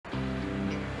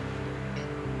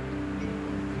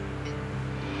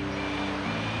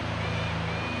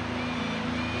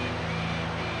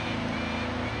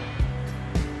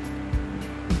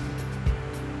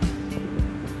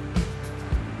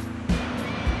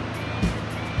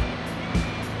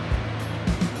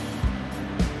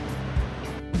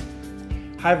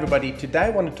Hi everybody, today I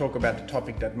want to talk about the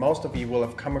topic that most of you will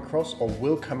have come across or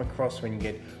will come across when you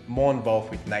get more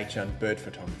involved with nature and bird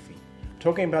photography. I'm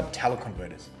talking about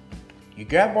teleconverters. You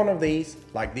grab one of these,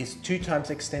 like this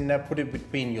 2x extender, put it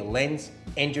between your lens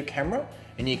and your camera,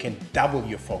 and you can double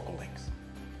your focal length.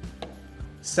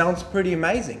 Sounds pretty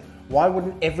amazing. Why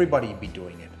wouldn't everybody be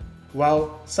doing it?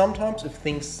 Well, sometimes if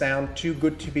things sound too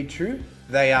good to be true,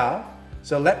 they are.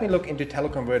 So let me look into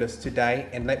teleconverters today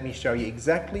and let me show you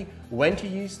exactly when to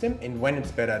use them and when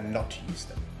it's better not to use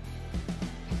them.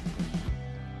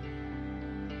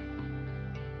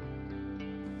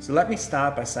 So let me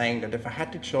start by saying that if I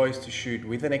had the choice to shoot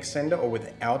with an extender or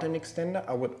without an extender,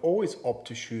 I would always opt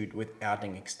to shoot without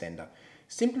an extender.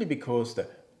 Simply because the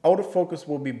autofocus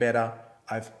will be better,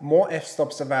 I have more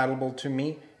f-stops available to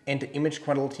me, and the image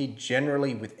quality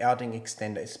generally without an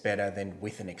extender is better than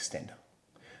with an extender.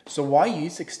 So why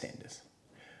use extenders?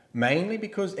 Mainly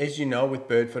because, as you know, with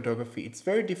bird photography, it's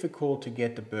very difficult to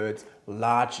get the birds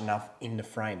large enough in the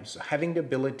frame. So having the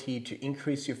ability to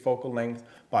increase your focal length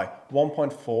by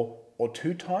 1.4 or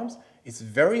 2 times is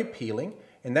very appealing.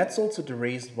 And that's also the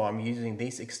reason why I'm using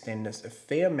these extenders a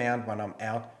fair amount when I'm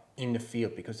out in the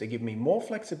field, because they give me more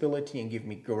flexibility and give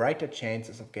me greater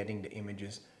chances of getting the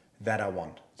images that I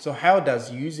want. So how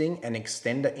does using an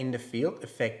extender in the field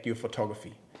affect your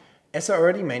photography? As I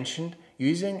already mentioned,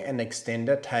 using an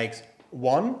extender takes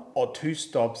 1 or 2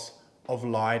 stops of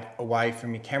light away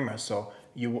from your camera. So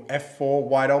your f4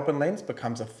 wide open lens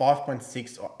becomes a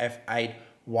 5.6 or f8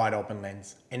 wide open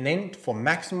lens. And then for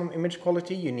maximum image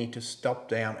quality, you need to stop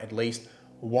down at least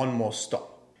 1 more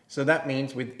stop. So that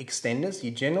means with extenders,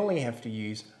 you generally have to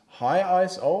use higher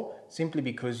ISO simply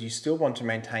because you still want to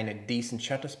maintain a decent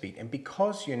shutter speed. And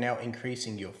because you're now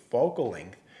increasing your focal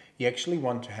length, you actually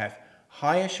want to have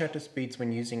higher shutter speeds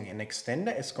when using an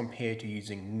extender as compared to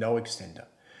using no extender.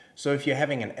 So if you're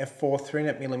having an f4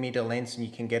 300mm lens and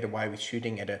you can get away with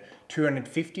shooting at a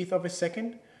 250th of a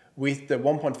second, with the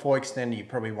 1.4 extender you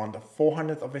probably want a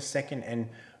 400th of a second, and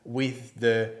with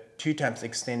the 2x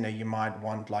extender you might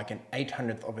want like an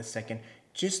 800th of a second,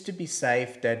 just to be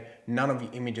safe that none of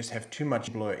your images have too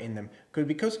much blur in them.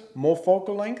 Because more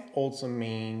focal length also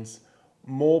means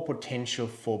more potential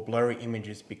for blurry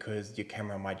images because your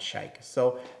camera might shake.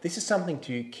 So this is something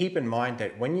to keep in mind,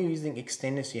 that when you're using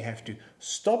extenders, you have to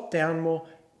stop down more,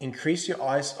 increase your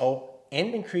ISO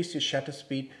and increase your shutter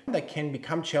speed. That can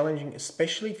become challenging,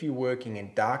 especially if you're working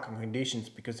in darker conditions,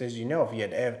 because as you know, if you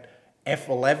had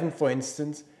f11 for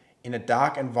instance, in a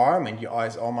dark environment, your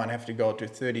ISO might have to go to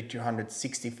 3200,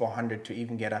 6400 to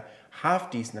even get a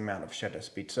half decent amount of shutter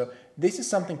speed. So this is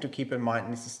something to keep in mind,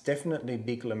 and this is definitely a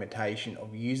big limitation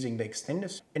of using the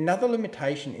extenders. Another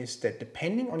limitation is that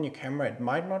depending on your camera, it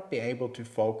might not be able to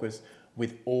focus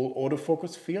with all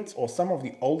autofocus fields, or some of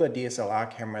the older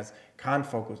DSLR cameras can't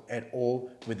focus at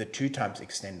all with the 2x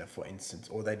extender, for instance,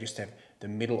 or they just have the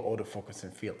middle autofocus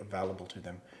and field available to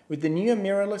them. With the newer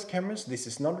mirrorless cameras, this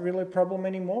is not really a problem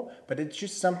anymore, but it's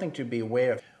just something to be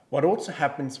aware of. What also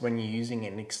happens when you're using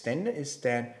an extender is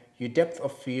that your depth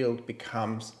of field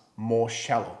becomes more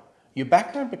shallow. Your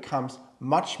background becomes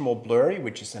much more blurry,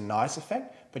 which is a nice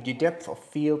effect, but your depth of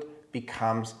field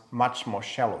becomes much more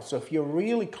shallow. So if you're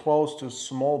really close to a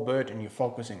small bird and you're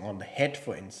focusing on the head,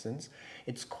 for instance,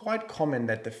 it's quite common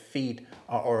that the feet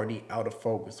are already out of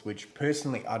focus, which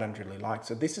personally I don't really like.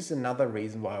 So this is another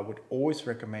reason why I would always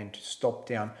recommend to stop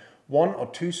down 1 or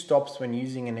 2 stops when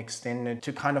using an extender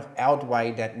to kind of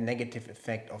outweigh that negative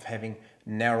effect of having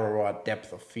narrower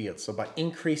depth of field. So by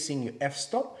increasing your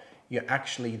f-stop, you're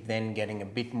actually then getting a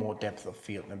bit more depth of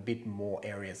field and a bit more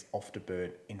areas of the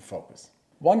bird in focus.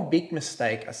 One big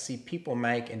mistake I see people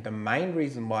make, and the main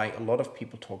reason why a lot of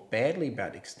people talk badly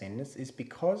about extenders, is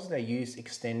because they use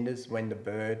extenders when the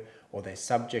bird or their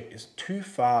subject is too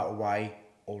far away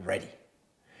already.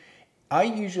 I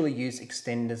usually use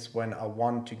extenders when I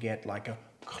want to get like a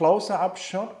closer up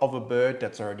shot of a bird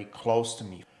that's already close to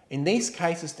me. In these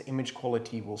cases, the image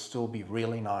quality will still be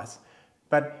really nice.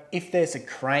 But if there's a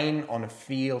crane on a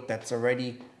field that's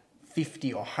already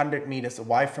 50 or 100 meters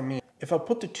away from me, if I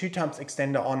put the 2x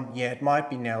extender on, yeah, it might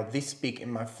be now this big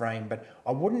in my frame, but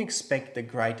I wouldn't expect the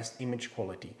greatest image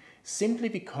quality, simply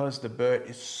because the bird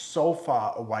is so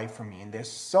far away from me and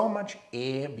there's so much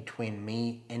air between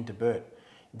me and the bird.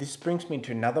 This brings me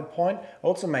to another point. I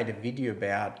also made a video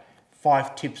about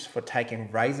 5 tips for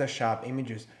taking razor sharp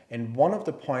images, and one of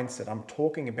the points that I'm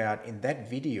talking about in that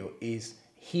video is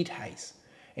heat haze.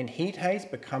 And heat haze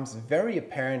becomes very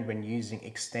apparent when using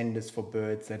extenders for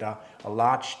birds that are a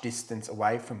large distance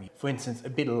away from you. For instance, a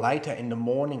bit later in the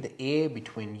morning, the air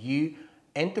between you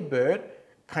and the bird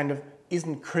kind of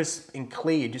isn't crisp and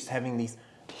clear, just having these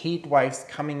heat waves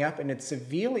coming up, and it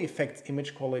severely affects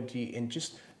image quality and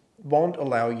just won't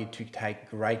allow you to take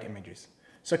great images.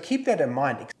 So keep that in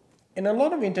mind. In a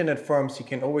lot of internet forums, you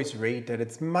can always read that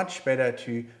it's much better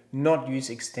to not use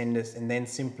extenders and then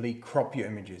simply crop your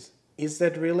images. Is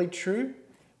that really true?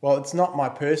 Well, it's not my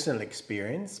personal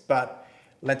experience, but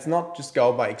let's not just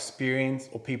go by experience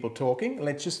or people talking.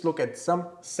 Let's just look at some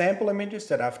sample images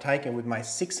that I've taken with my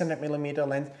 600mm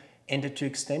lens and the two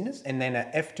extenders, and then a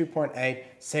f2.8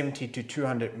 70 to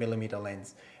 200mm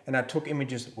lens. And I took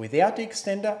images without the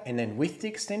extender and then with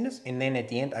the extenders, and then at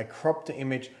the end I cropped the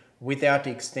image without the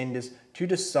extenders to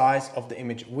the size of the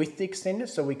image with the extenders,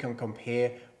 so we can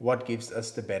compare what gives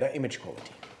us the better image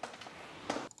quality.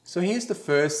 So here's the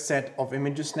first set of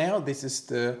images now. This is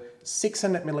the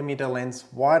 600mm lens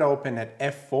wide open at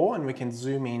f4, and we can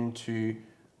zoom in to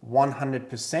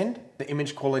 100%. The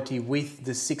image quality with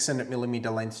the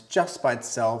 600mm lens just by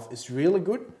itself is really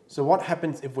good. So what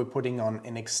happens if we're putting on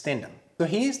an extender? So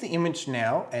here's the image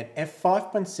now at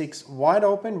f5.6 wide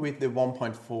open with the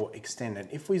 1.4 extended.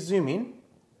 If we zoom in,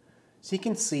 so you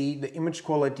can see the image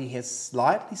quality has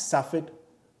slightly suffered,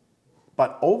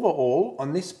 but overall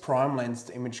on this prime lens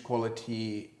the image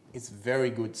quality is very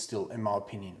good still, in my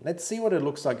opinion. Let's see what it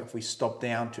looks like if we stop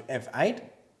down to f8.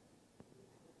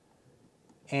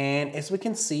 And as we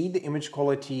can see, the image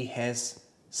quality has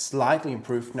slightly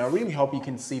improved. Now I really hope you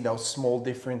can see those small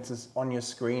differences on your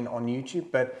screen on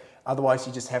YouTube, but otherwise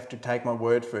you just have to take my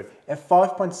word for it.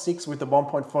 f5.6 with the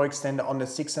 1.4 extender on the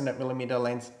 600mm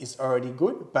lens is already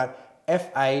good, but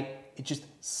f8 it's just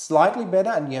slightly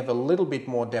better and you have a little bit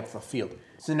more depth of field.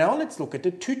 So now let's look at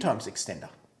the 2x extender.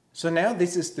 So now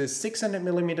this is the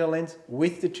 600mm lens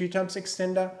with the 2x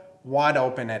extender wide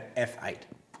open at f8.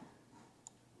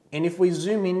 And if we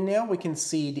zoom in now, we can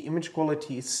see the image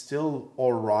quality is still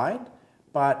alright,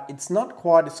 but it's not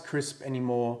quite as crisp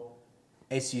anymore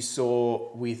as you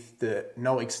saw with the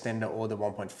no extender or the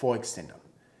 1.4 extender.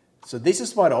 So this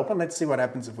is wide open. Let's see what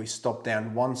happens if we stop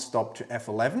down one stop to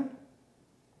f11.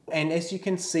 And as you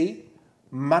can see,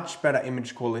 much better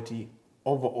image quality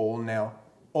overall now,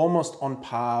 almost on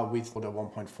par with the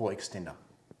 1.4 extender.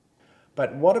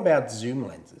 But what about zoom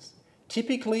lenses?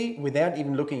 Typically, without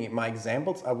even looking at my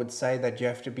examples, I would say that you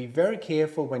have to be very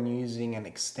careful when using an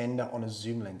extender on a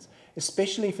zoom lens,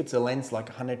 especially if it's a lens like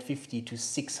 150 to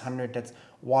 600 that's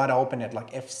wide open at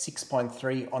like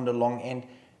f6.3 on the long end.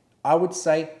 I would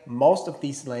say most of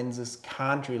these lenses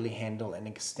can't really handle an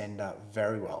extender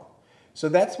very well. So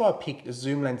that's why I picked a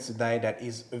zoom lens today that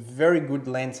is a very good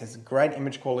lens, has great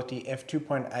image quality,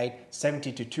 f2.8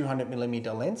 70 to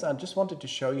 200mm lens. I just wanted to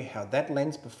show you how that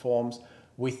lens performs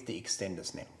with the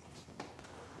extenders now.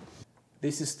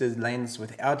 This is the lens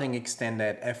without an extender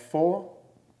at f4,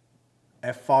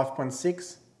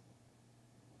 f5.6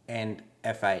 and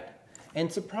f8.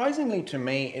 And surprisingly to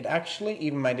me, it actually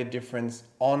even made a difference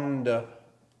on the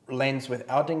lens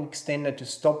without an extender to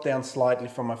stop down slightly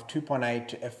from f2.8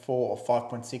 to f4 or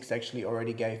 5.6 actually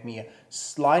already gave me a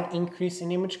slight increase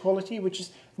in image quality, which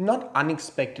is not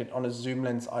unexpected on a zoom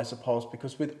lens, I suppose,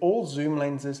 because with all zoom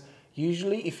lenses,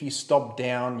 usually if you stop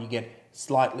down, you get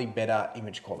slightly better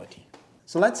image quality.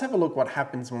 So let's have a look what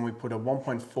happens when we put a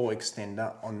 1.4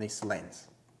 extender on this lens.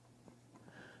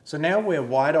 So now we're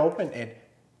wide open at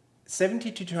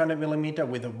 70 to 200mm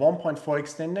with a 1.4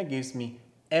 extender gives me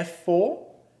f4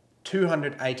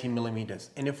 280mm.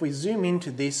 And if we zoom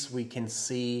into this, we can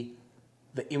see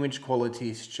the image quality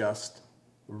is just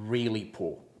really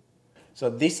poor. So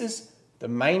this is the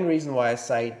main reason why I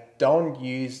say don't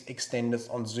use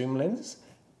extenders on zoom lenses,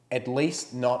 at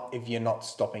least not if you're not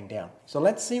stopping down. So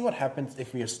let's see what happens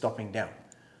if we are stopping down.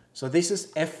 So this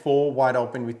is f4 wide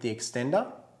open with the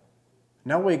extender.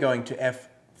 Now we're going to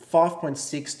f5.6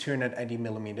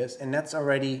 280mm, and that's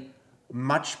already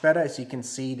much better. As you can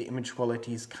see, the image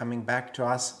quality is coming back to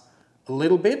us a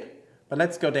little bit, but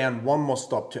let's go down one more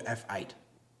stop to f8.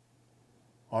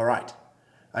 All right,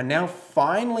 and now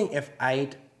finally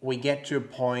f8, we get to a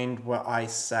point where I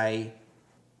say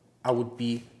I would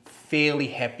be fairly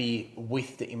happy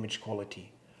with the image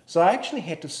quality. So I actually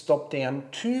had to stop down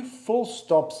 2 full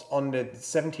stops on the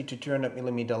 70 to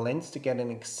 200mm lens to get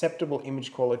an acceptable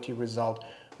image quality result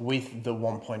with the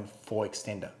 1.4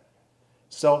 extender.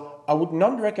 So I would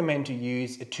not recommend to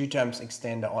use a 2x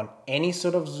extender on any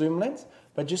sort of zoom lens,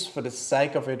 but just for the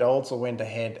sake of it, I also went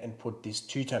ahead and put this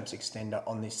 2x extender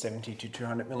on this 70 to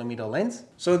 200mm lens.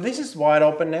 So this is wide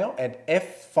open now at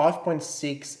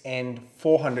f5.6 and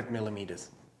 400mm.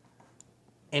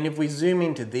 And if we zoom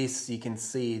into this, you can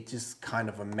see it's just kind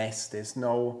of a mess. There's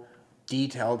no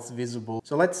details visible.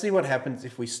 So let's see what happens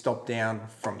if we stop down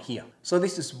from here. So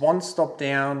this is one stop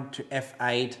down to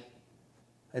f8.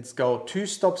 Let's go 2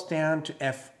 stops down to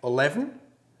f11.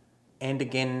 And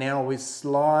again, now we're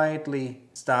slightly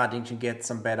starting to get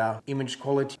some better image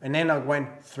quality. And then I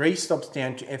went 3 stops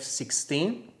down to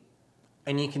f16.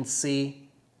 And you can see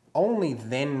only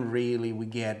then really we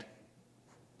get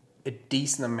a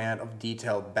decent amount of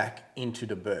detail back into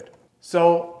the bird.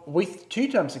 So with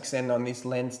 2x extender on this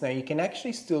lens now, you can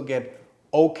actually still get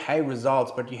okay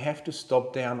results, but you have to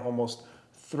stop down almost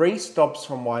 3 stops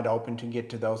from wide open to get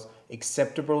to those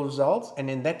acceptable results. And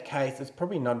in that case, it's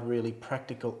probably not really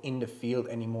practical in the field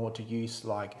anymore to use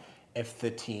like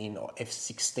f13 or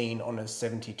f16 on a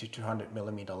 70 to 200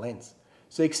 millimeter lens.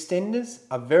 So extenders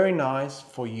are very nice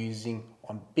for using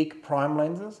on big prime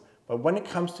lenses, but when it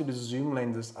comes to the zoom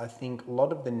lenses, I think a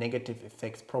lot of the negative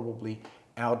effects probably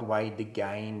outweigh the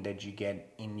gain that you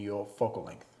get in your focal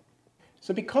length.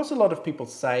 So because a lot of people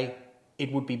say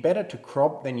it would be better to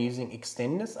crop than using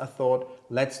extenders, I thought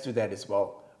let's do that as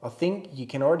well. I think you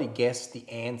can already guess the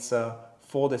answer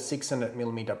for the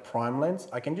 600mm prime lens.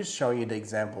 I can just show you the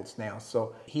examples now.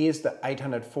 So here's the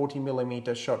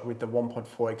 840mm shot with the 1.4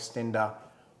 extender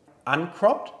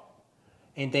uncropped.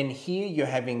 And then here you're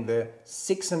having the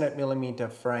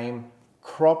 600mm frame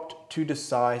cropped to the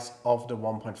size of the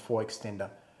 1.4 extender.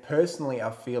 Personally,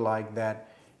 I feel like that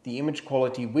the image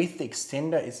quality with the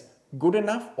extender is good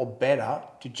enough or better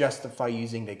to justify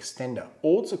using the extender.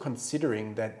 Also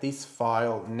considering that this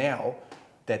file now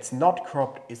that's not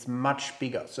cropped is much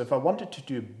bigger. So if I wanted to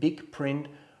do a big print,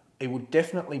 it would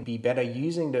definitely be better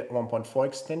using the 1.4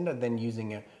 extender than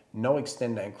using a no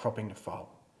extender and cropping the file.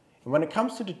 And when it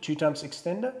comes to the 2x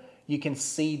extender, you can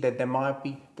see that there might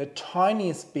be the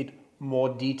tiniest bit more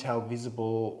detail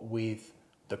visible with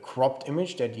the cropped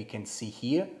image that you can see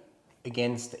here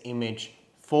against the image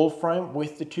full frame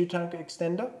with the 2x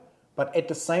extender. But at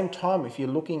the same time, if you're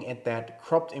looking at that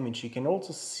cropped image, you can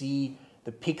also see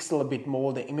the pixel a bit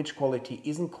more. The image quality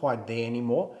isn't quite there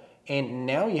anymore. And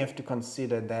now you have to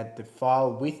consider that the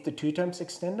file with the 2x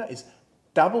extender is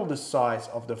double the size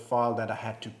of the file that I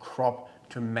had to crop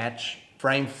to match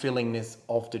frame fillingness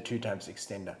of the 2x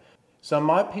extender. So in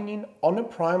my opinion, on a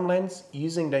prime lens,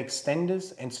 using the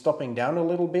extenders and stopping down a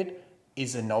little bit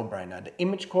is a no-brainer. The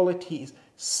image quality is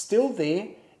still there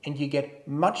and you get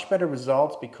much better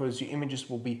results because your images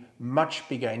will be much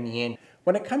bigger in the end.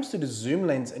 When it comes to the zoom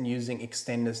lens and using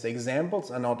extenders, the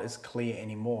examples are not as clear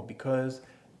anymore because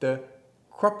the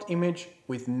cropped image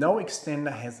with no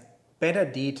extender has better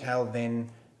detail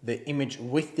than the image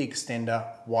with the extender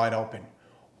wide open.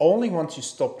 Only once you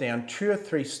stop down 2 or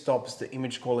 3 stops, the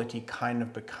image quality kind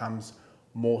of becomes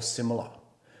more similar.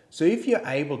 So if you're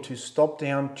able to stop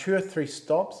down 2 or 3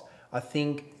 stops, I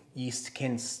think you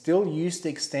can still use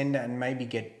the extender and maybe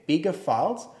get bigger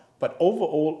files. But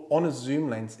overall, on a zoom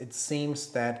lens, it seems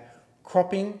that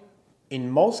cropping in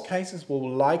most cases will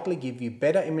likely give you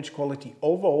better image quality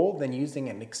overall than using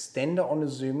an extender on a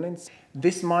zoom lens.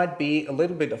 This might be a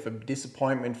little bit of a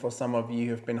disappointment for some of you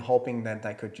who've been hoping that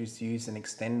they could just use an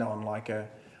extender on like a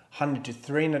 100 to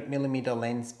 300mm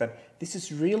lens, but this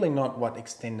is really not what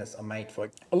extenders are made for.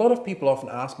 A lot of people often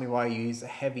ask me why I use a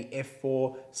heavy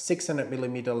f4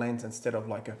 600mm lens instead of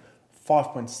like a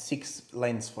 5.6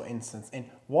 lens, for instance. And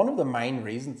one of the main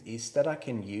reasons is that I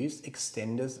can use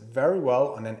extenders very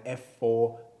well on an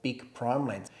f4 big prime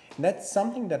lens. And that's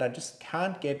something that I just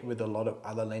can't get with a lot of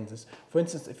other lenses. For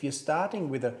instance, if you're starting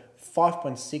with a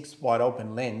 5.6 wide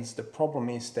open lens, the problem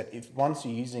is that if once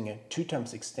you're using a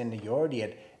 2x extender, you're already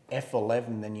at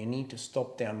f11, then you need to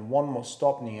stop down one more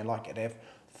stop and you're like at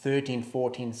f13,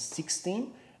 14,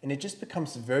 16. And it just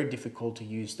becomes very difficult to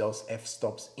use those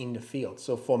f-stops in the field.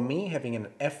 So for me, having an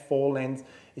f4 lens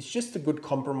is just a good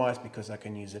compromise because I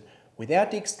can use it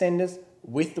without the extenders,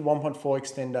 with the 1.4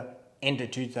 extender and the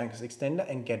 2x extender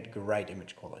and get great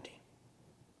image quality.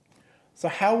 So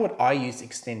how would I use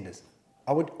extenders?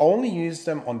 I would only use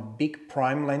them on big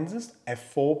prime lenses,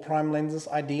 f4 prime lenses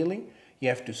ideally. You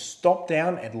have to stop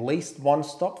down at least 1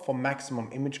 stop for maximum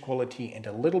image quality and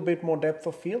a little bit more depth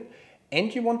of field.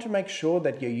 And you want to make sure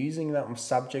that you're using them on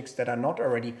subjects that are not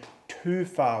already too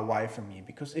far away from you.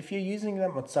 Because if you're using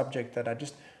them on subjects that are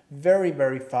just very,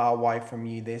 very far away from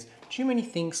you, there's too many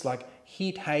things like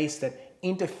heat haze that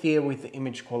interfere with the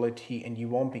image quality and you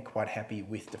won't be quite happy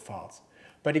with the files.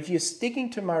 But if you're sticking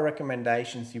to my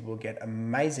recommendations, you will get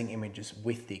amazing images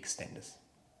with the extenders.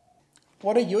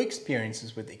 What are your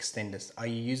experiences with extenders? Are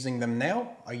you using them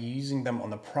now? Are you using them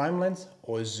on a prime lens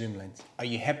or a zoom lens? Are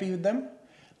you happy with them?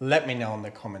 Let me know in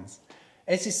the comments.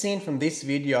 As you've seen from this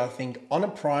video, I think on a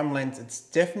prime lens, it's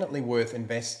definitely worth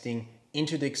investing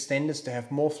into the extenders to have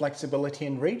more flexibility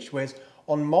and reach, whereas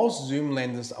on most zoom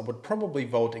lenses, I would probably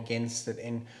vote against it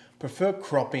and prefer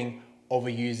cropping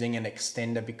overusing an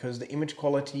extender because the image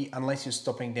quality, unless you're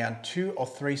stopping down 2 or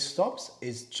 3 stops,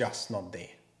 is just not there.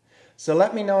 So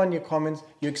let me know in your comments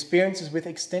your experiences with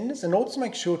extenders, and also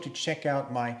make sure to check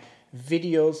out my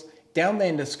videos down there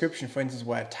in the description, for instance,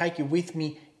 where I take you with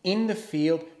me in the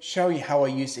field, show you how I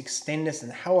use extenders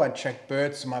and how I attract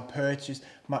birds to my perches,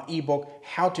 my ebook,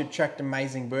 how to attract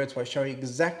amazing birds, where I show you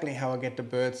exactly how I get the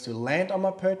birds to land on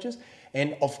my perches.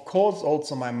 And of course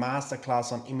also my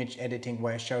masterclass on image editing,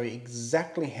 where I show you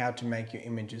exactly how to make your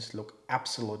images look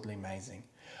absolutely amazing.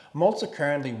 I'm also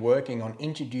currently working on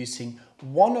introducing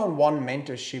one-on-one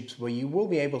mentorships where you will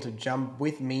be able to jump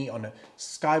with me on a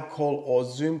Skype call or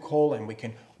Zoom call, and we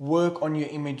can work on your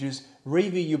images,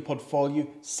 review your portfolio,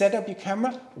 set up your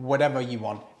camera, whatever you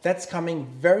want. That's coming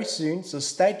very soon, so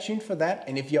stay tuned for that.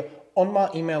 And if you're on my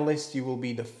email list, you will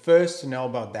be the first to know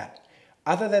about that.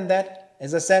 Other than that,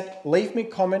 as I said, leave me a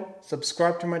comment,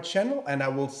 subscribe to my channel, and I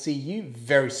will see you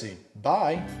very soon.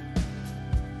 Bye.